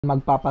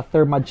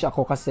Magpapa-thermage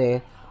ako kasi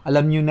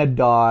alam nyo na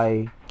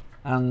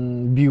ang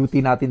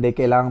beauty natin dahil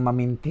kailangan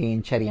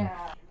ma-maintain. Charing.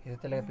 Yeah.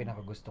 Ito talaga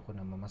pinakagusto ko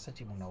na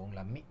mamasage mong naong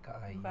lami ka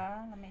ay.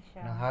 Ba, lami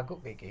siya.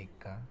 Nanghago kay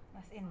ka.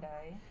 Mas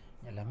inday.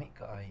 Nya lami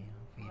ka ay.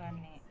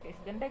 Gani.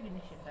 Is ganda gini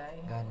siya day.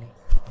 Gani.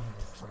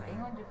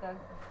 Ingon jud kag.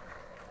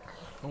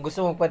 Kung gusto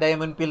mo pa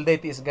diamond pill day,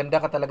 tiis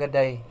ganda ka talaga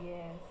day.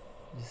 Yes.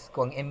 Diyos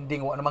ko, ang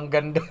ending, wala namang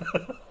ganda.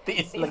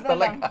 tiis lang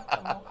talaga.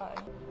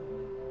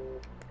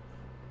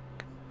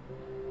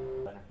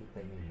 Nakita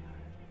niyo yan.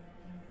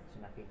 So,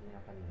 nakita niyo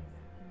na kanina.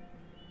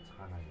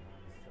 Saka ngayon.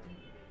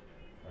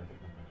 Perfect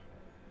na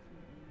perfect.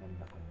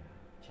 Ganda ko na.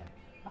 Check.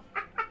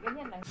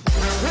 Ganyan lang.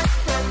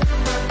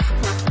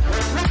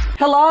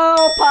 Hello,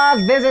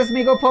 Pogs! This is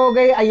Miko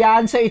Pogay.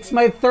 Ayan, so it's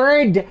my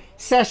third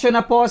session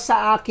na po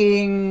sa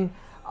aking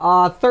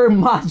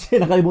Thermage.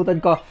 Nakalimutan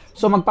ko.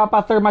 So,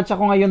 magpapa-thermage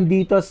ako ngayon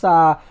dito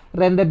sa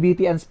Renda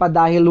Beauty and Spa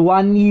dahil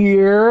 1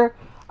 year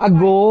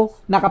ago,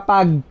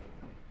 nakapag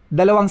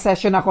dalawang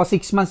session ako.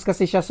 6 months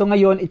kasi siya. So,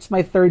 ngayon, it's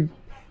my third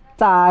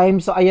time.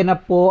 So, ayan na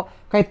po.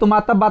 Kahit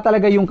tumataba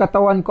talaga yung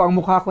katawan ko, ang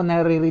mukha ko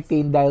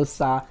nare-retain dahil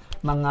sa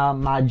mga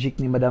magic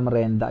ni Madam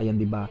Renda. Ayan,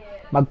 di ba?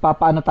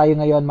 Magpapaano tayo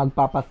ngayon?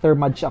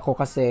 Magpapa-thermage ako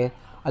kasi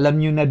alam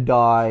nyo na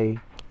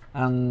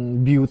ang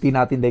beauty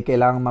natin dahil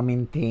kailangan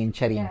ma-maintain.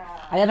 Charing.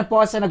 Yeah. Ayan na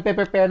po, so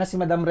nagpe-prepare na si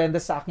Madam Renda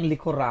sa aking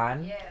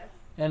likuran. Yes.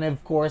 And of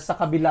course, sa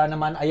kabila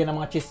naman, ayan ang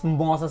mga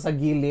chismosa sa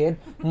gilid.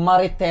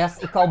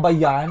 Marites, ikaw ba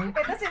yan?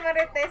 Ito si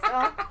Marites,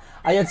 oh.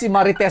 Ayan si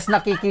Marites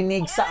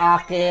nakikinig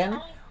sa akin.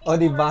 O,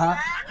 di ba?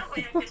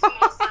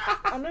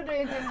 Ano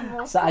din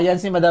mo? Sa ayan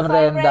si Madam So,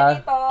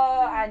 Renda. ready to,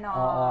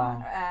 Oo.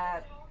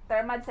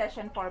 thermage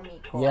session for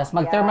Miko. Yes,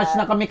 mag-thermage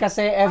na kami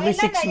kasi every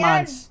Ilan 6 na yan?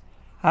 months.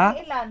 Ha?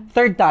 Ilan?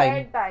 Third time.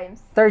 Third times.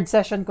 Third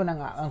session ko na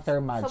nga ang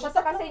thermage. So,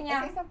 basta kasi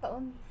niya, Isang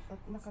taon.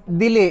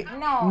 Dili.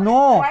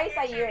 no, twice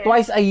a year.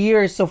 Twice a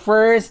year. So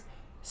first,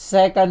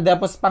 second,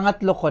 tapos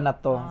pangatlo ko na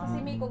to. Si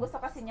Miko gusto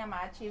kasi niya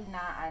ma-achieve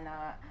na,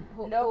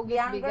 look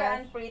Hugis, younger bigas.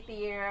 and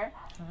prettier,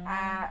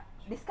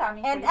 this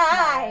coming And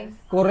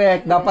Christmas.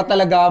 Correct. Dapat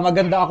talaga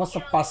maganda ako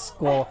sa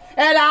Pasko.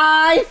 And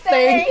I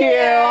thank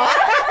you.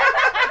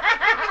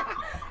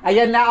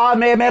 Ayan na,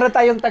 meron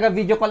tayong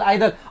taga-video call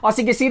idol. O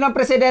sige, sino ang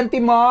presidente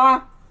mo?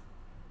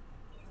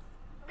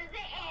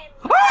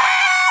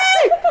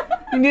 Ay!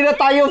 Hindi na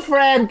tayo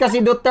friend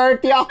kasi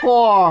Duterte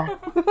ako.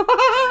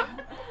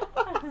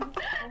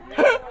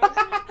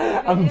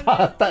 Ang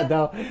bata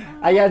daw.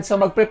 Ayan, so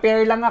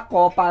mag-prepare lang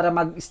ako para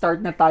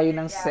mag-start na tayo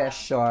ng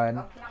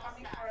session.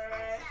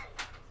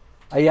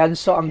 Ayan,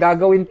 so ang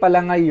gagawin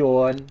pala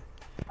ngayon,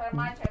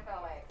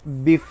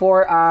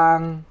 before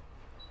ang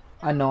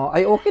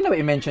ay okay na ba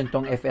i-mention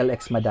tong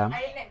FLX, madam?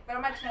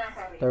 Thermage na lang,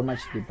 sorry.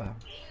 Thermage, di ba?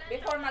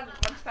 Before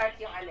mag-start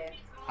yung alin.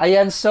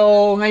 Ayan,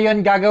 so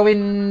ngayon gagawin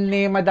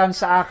ni madam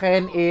sa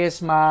akin is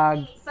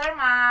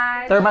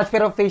thermage,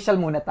 pero facial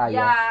muna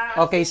tayo.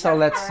 Yeah. Okay, so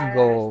let's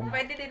go.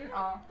 Pwede din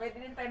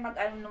tayo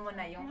mag-ano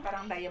muna yung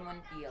parang diamond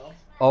peel.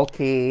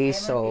 Okay,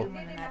 Diamond so peel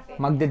muna natin.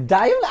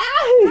 magda-dial.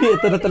 Ay,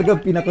 ito na talaga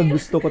ang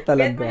pinakagusto ko Bet mo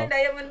talaga. yung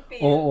diamond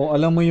peel. Oo,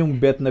 alam mo yung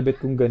bet na bet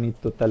kong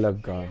ganito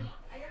talaga.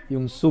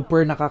 Yung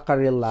super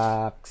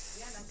nakaka-relax.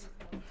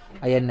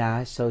 Ayan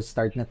na, so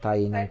start na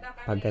tayo ng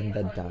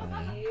paganda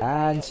dahil.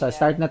 Ayan, so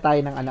start na tayo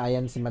ng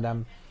ayan si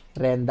Madam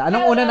Renda.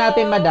 Anong una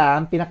natin,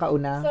 Madam?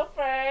 Pinakauna? So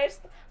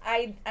first,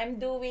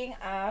 I'm doing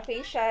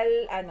facial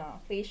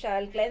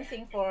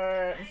cleansing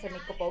for Mr.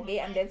 Miko Pogay,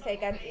 and then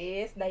second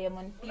is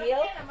diamond peel.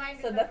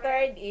 So the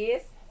third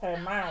is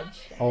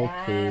thermage.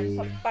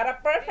 Okay. So para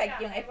perfect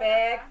yung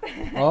effect.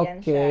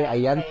 Okay,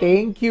 ayan,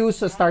 thank you.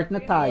 So start na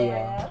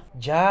tayo.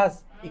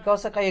 Jazz, ikaw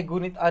sa kaya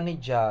gunit ani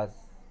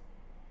Jazz.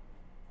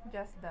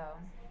 Just down.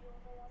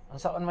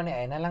 Ang saan man ni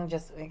ay na lang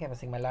Jazz, kay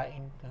masing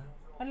malain ka.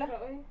 Hala,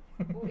 oy.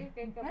 Uy,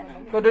 kay ka pala.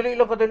 Kadali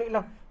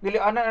lang.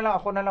 Dili ana na lang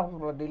ako na lang,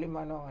 dili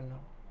man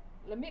ano.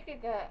 Lami kay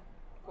ka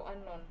kung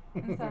anon.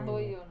 Sa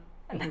toyon.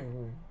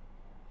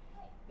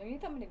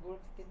 Nangita man ni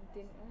work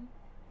tintin.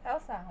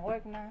 Elsa,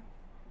 work na.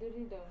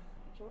 Dili daw.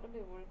 Sure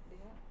may work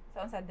diha.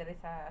 Saan sa dire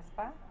sa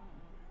spa?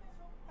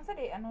 Ang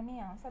sadi, ano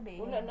niya? Ang sadi?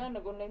 Wala na,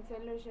 nag-online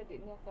seller siya,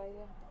 di niya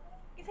kaya.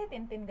 Kisay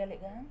tintin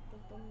gali ka?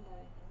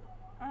 Tutumboy.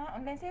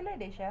 Online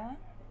seller di siya?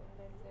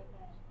 Online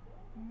seller.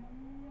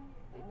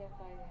 Di niya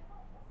kaya.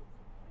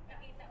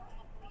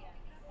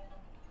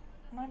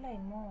 Malay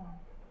mo.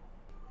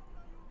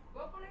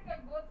 Go pala ka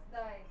goods,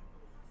 day.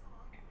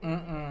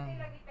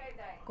 Lagi kay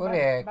day.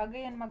 Correct.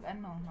 Bagay yan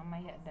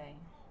mamaya day.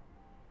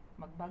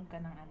 Magbag ka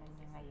ng ano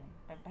niya ngayon.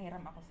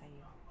 Papahiram ako sa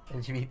iyo.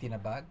 LGBT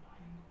na bag?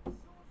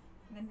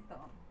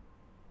 Ganito.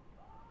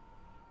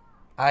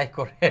 Ay,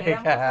 correct.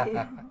 Hiram ko sa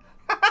iyo.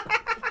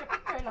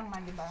 Picture lang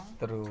man, di ba?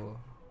 True.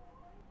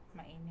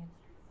 Mainit.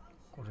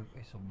 Correct,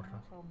 ay sobra.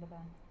 Sobra.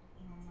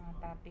 Yung mga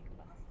topic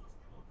ba?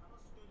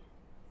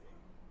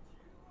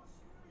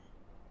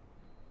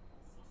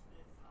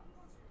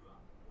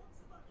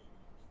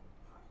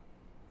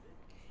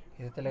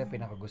 Ito talaga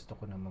pinakagusto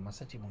ko na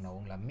mamasage mong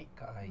naong lami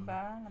ka ay.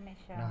 Ba? Lami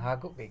siya.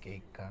 Nanghago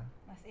kay ka.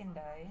 Mas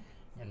inday.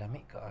 Nya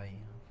lami ka ay.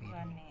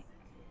 Gani.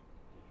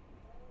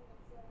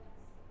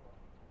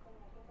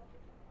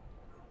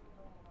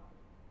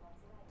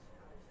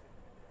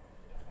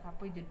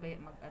 Kapoy jud ba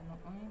mag-ano,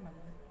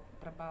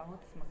 magtrabaho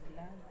tapos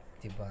mag-vlog.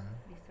 Diba?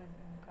 Lisod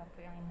ang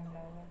kapoy ang imong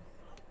lawas.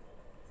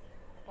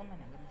 Pa man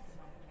ang si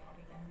Mama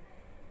Mary.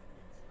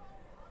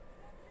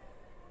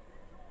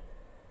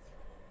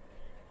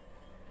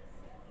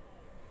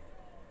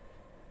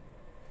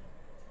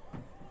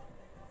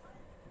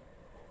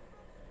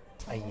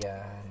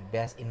 Ayan.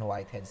 Best in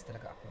whiteheads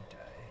talaga ako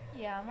dyan.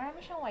 Yeah,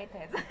 marami siyang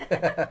whiteheads.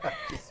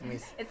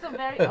 Chismis. It's so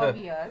very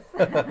obvious.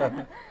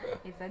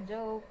 It's a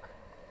joke.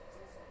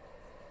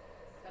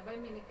 Sabay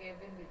mi ni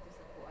Kevin dito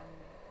sa kuan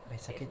mo. May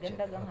sakit Is dyan.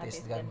 ganda gang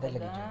Matis hatis ganda lagi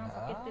dyan.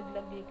 Sakit jud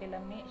lagi kay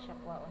lami siya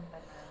kwaon ta.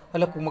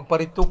 Hala, kung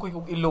magparito ko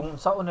yung ilong,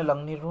 saan na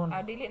lang ni Ron?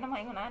 Dili na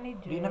maingon ani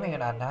jud. Di na may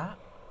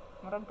ana.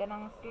 Murag ka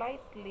nang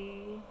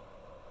slightly.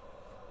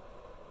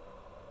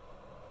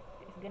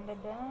 Is ganda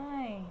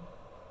day.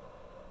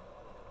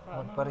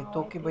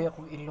 Magparito ki ba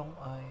akong ilong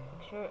ay?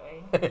 Sure ay.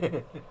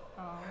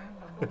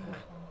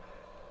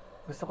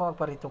 Gusto ko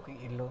magparito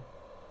ki ilong.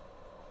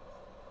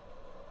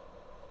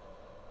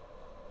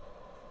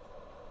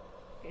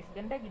 Is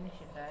ganda gini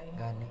siya day.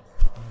 Gani.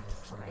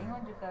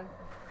 Ingon jud kag.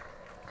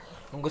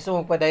 Kung gusto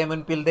mo pa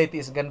diamond pill day,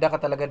 tiis ganda ka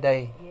talaga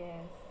day.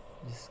 Yes.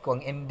 Diyos ko,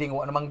 ang ending,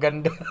 wala namang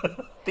ganda.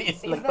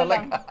 tiis lang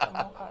talaga.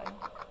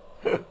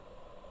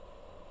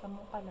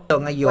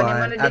 So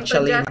ngayon,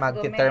 actually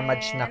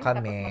magti-thermage na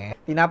kami.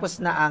 Tinapos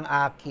na ang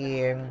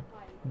aking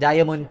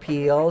diamond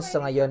peel.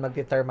 So ngayon,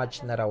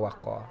 magti-thermage na raw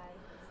ako.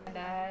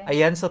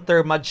 Ayan, so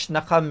thermage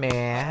na kami.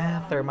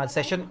 Thermage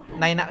session.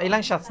 Ilang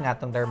shots nga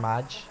itong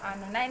thermage?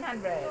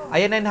 900.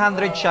 Ayan,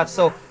 900 shots.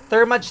 So,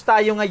 thermage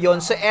tayo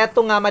ngayon. So,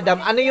 eto nga, madam.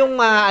 Ano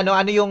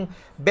yung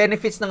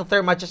benefits ng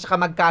thermage at saka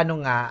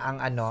magkano nga ang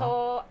ano? So,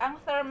 ang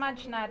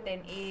thermage natin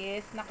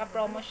is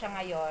naka-promo siya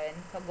ngayon.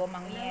 So,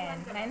 gomang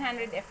yen.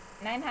 900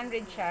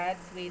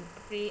 shots with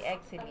free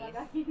Exilis.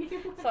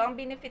 So, ang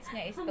benefits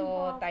niya is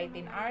to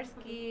tighten our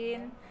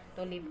skin,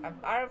 to lift up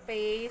our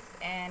face,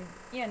 and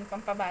yun,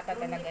 pampabata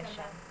talaga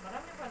siya.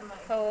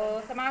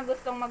 So, sa mga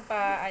gustong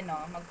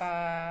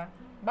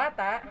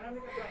magpa-bata,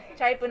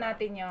 try po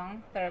natin yung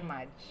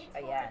Thermage.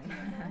 Ayan.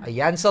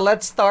 Ayan, so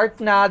let's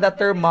start na the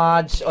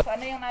Thermage. So,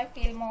 ano yung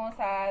na-feel mo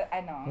sa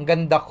Ang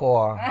ganda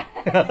ko.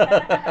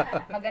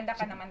 Maganda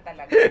ka naman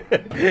talaga.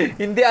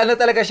 Hindi,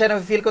 talaga siya,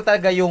 na-feel ko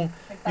talaga yung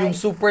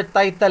super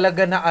tight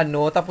talaga na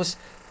tapos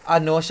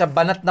siya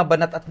banat na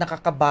banat at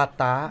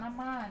nakakabata. Naman.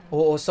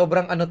 Oo,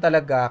 sobrang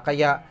talaga,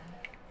 kaya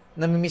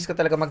namimiss ko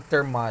talaga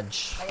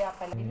mag-Thermage. Kaya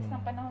pala, bilis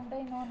ng panahon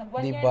day, no? Nag-1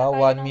 year Diba? na tayo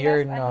 1 ng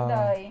year last,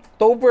 na. day.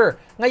 October,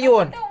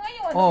 ngayon.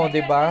 Ngayon. Oh,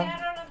 diba?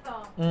 Ano na to?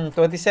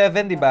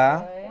 27,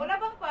 diba? Wala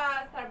bang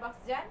pa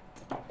Starbucks dyan?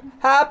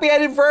 Happy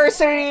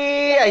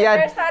anniversary!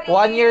 Ayan, Anniversary!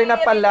 1 year na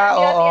pala,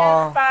 oo.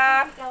 Yes,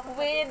 pa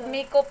with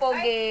Miko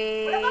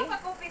Pogay. Wala bang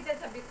pa-coffee dyan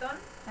sa Biton?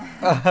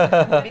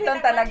 Biton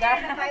talaga.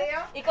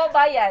 Tayo? Ikaw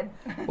bayad.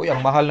 Uy,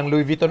 ang mahal ng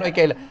Louis Vuitton. Ay,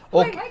 kailan?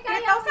 Oh, Ay,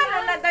 kaya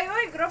sa na tayo.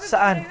 Uy, grabe.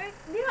 Saan?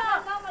 Di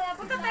ba?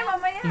 Punta tayo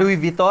mamaya. Louis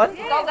Vuitton?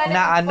 Ikaw galing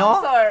Na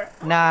sponsor.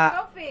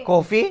 Na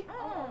coffee?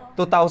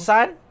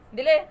 2,000?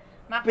 Dili.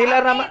 Pila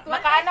naman?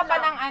 Makaano pa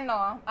ng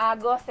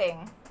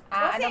goseng.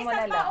 Ano mo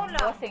na isang lang. tao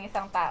lang. Goseng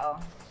isang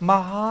tao.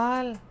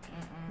 Mahal.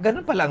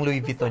 Ganun pala ang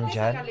Louis Vuitton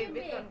dyan?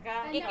 Biton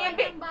ka.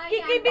 Kikibi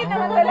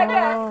naman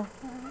talaga.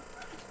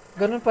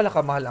 Ganun pala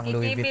kamahal ang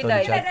Louis Kikibi Vuitton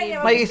dahil dyan. kikibi.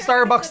 May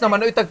Starbucks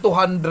naman, tag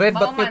 200.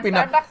 Ba't Oo man,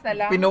 Starbucks na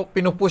lang.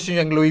 pinupush nyo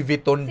yung Louis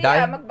Vuitton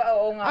Siya, dyan?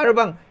 oo nga. Ano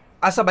bang,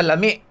 asa ba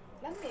lami?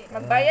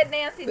 Magbayad na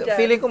yan si Jazz.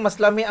 Feeling ko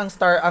mas lami ang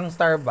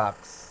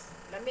Starbucks.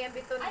 Lami ang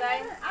Biton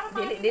dahil.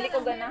 Dili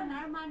ko gana.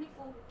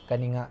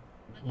 Kani nga,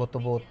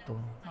 boto-boto.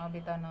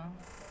 Bitaw no.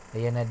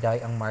 Ayan na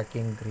dahil ang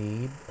marking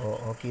grid.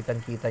 Oo,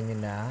 kitang-kita nyo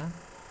na.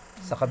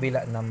 Sa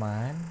kabila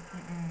naman.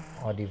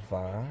 O,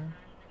 diba?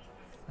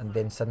 And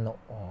then sa noo.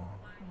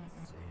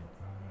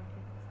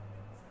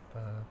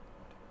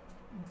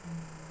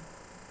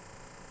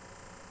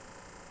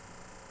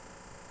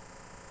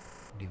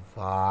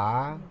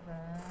 Diba?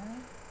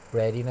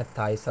 Ready na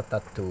tayo sa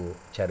tattoo.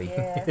 Charing.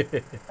 Yes.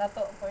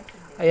 Tato for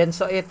today. Ayan,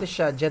 so ito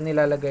siya. Diyan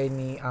nilalagay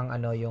ni ang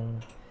yung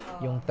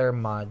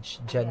Thermage.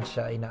 Diyan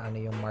siya inaano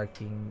yung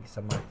marking sa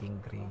marking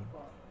green.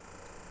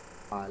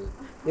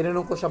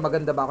 Tinanong ko siya,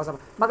 maganda ba ako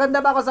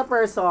sa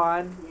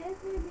person? Yes,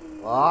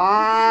 baby.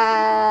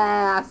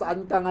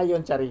 Saan ka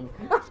ngayon, Charing?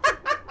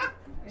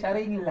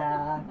 Charing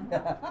lang.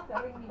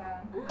 Saring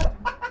lang.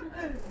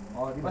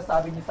 Di ba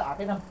sabi niyo sa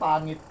akin ang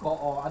pangit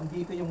ko,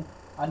 andito yung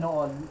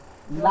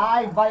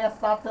live via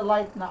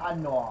satellite na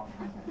Maganda.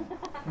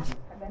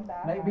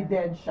 na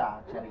ebidensya,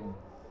 Charing.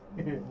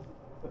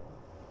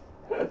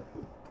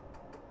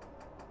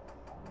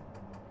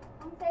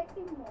 Ang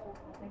sexy mo.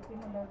 Sexy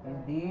mo daw.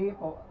 Hindi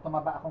po,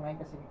 tumaba ako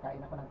ngayon kasi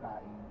kain ako ng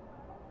kain.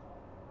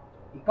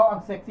 Ikaw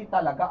ang sexy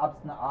talaga,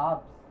 abs na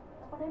abs.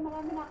 Ako rin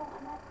marami na akong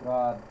anak.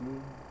 Grabe.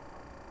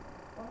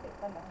 Konti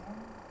pa lang.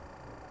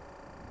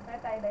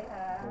 Start tayo day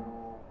ha.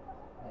 So,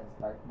 let's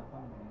start na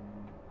kami.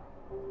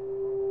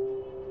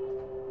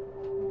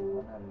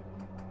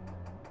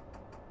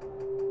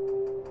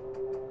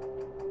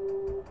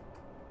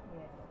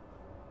 Yes.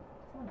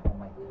 Saan ako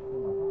may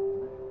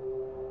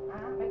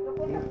May ka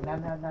po lang.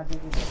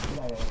 nabibigyan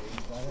sila eh.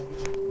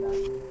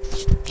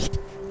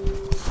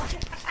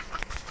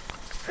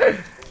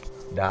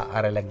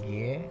 Daara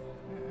lagi.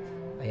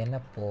 Ayan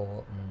na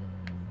po.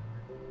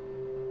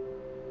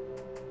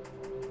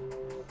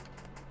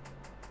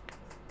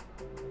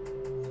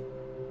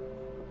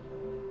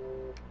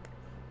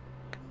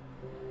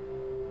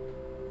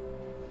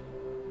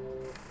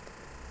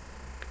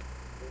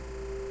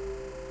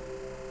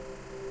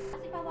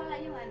 Kasi pawala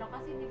yung ano,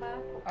 kasi di ba,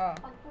 Oh.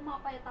 pag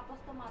pumapay tapos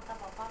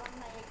tumataba, parang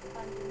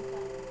na-expand din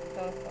siya.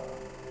 So.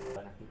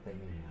 Nakita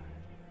niyo yan.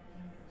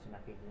 So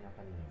nakita niyo na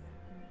kanina.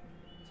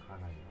 Saka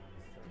ngayon.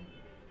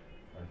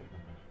 Perfect na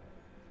perfect.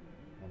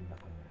 Ganda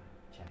ko na.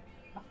 Check.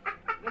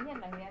 Ganyan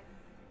lang yan.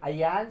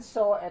 Ayan,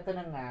 so eto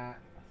na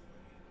nga.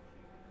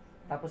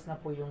 Tapos na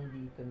po yung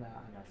dito na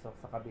ano, so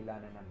sa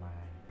kabila na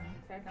naman.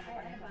 Start na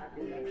pa sa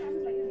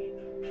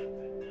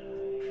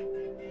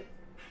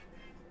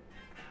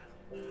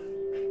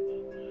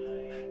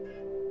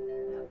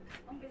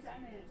umpisa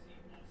na yan.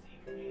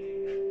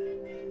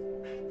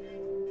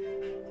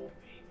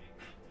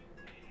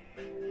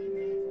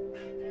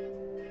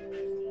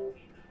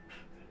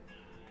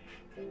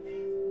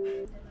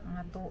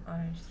 Mga 2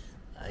 hours.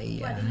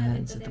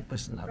 Ayan, so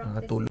tapos na.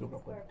 Nakatulog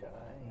ako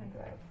dahil.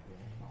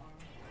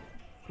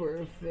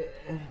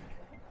 Perfect.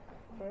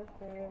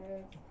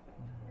 Perfect.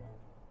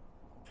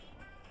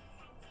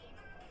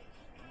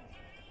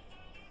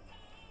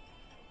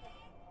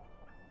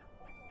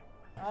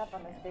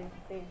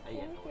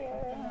 Thank you.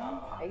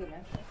 Ayun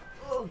na.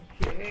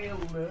 Okay,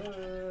 look.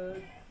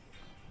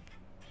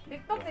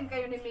 TikTok din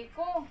kayo ni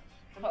Miko.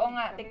 Oo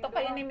nga, TikTok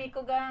kayo ni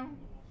Miko gang.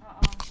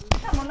 Oo.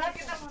 Kita mo na,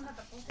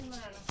 tapusin mo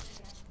na lang.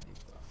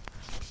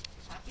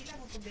 Happy lang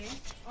mo po din?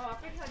 Oo,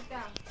 happy sad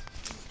ka.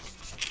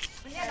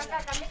 Kanya,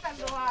 nakakamit ang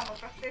duha mo.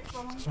 Practice po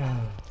mo siya.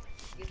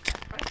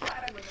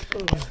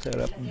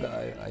 Sarap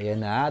dahil.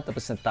 Ayan na,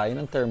 tapos na tayo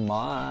ng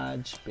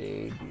Thermage,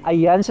 baby.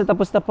 Ayan, so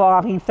tapos na po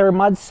ang aking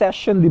Thermage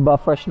session, di ba?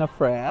 Fresh na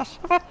fresh.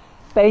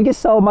 Thank you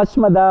so much,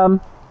 Madam.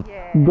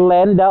 Yes.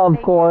 Glenda,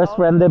 of Thank course,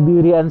 you Renda also.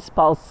 Beauty and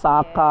Spa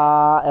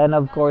Osaka. And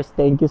of course,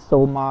 thank you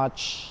so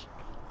much,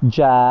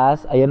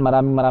 Jazz. Ayan,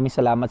 maraming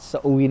salamat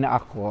sa uwi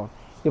na ako.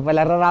 Yung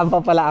pala,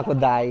 rarampa pala ako,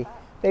 Day.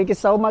 Thank you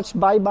so much.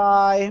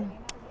 Bye-bye.